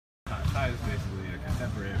basically a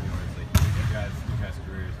contemporary of yours. Like you guys'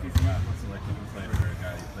 careers. What's it like to play for a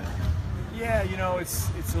guy you played against? Yeah, it's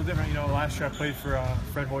a little different. Last year I played for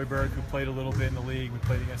Fred Hoiberg, who played a little bit in the league. We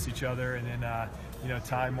played against each other, and then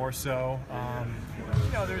Ty more so.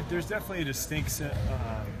 There's definitely a distinct,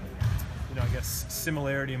 I guess,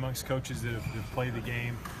 similarity amongst coaches that have played the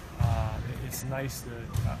game. It's nice to,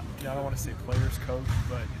 I don't want to say players coach,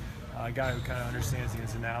 but a guy who kind of understands the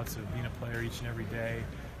ins and outs of being a player each and every day.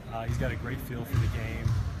 He's got a great feel for the game.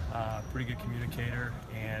 Pretty good communicator,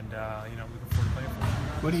 and looking forward to playing for him.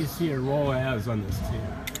 What do you see your role as on this team?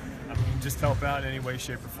 I mean, just help out in any way,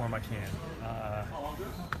 shape, or form I can.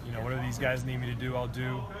 Whatever these guys need me to do, I'll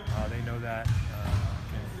do. They know that.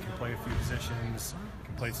 Can play a few positions,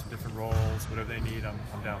 can play some different roles. Whatever they need,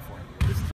 I'm down for it.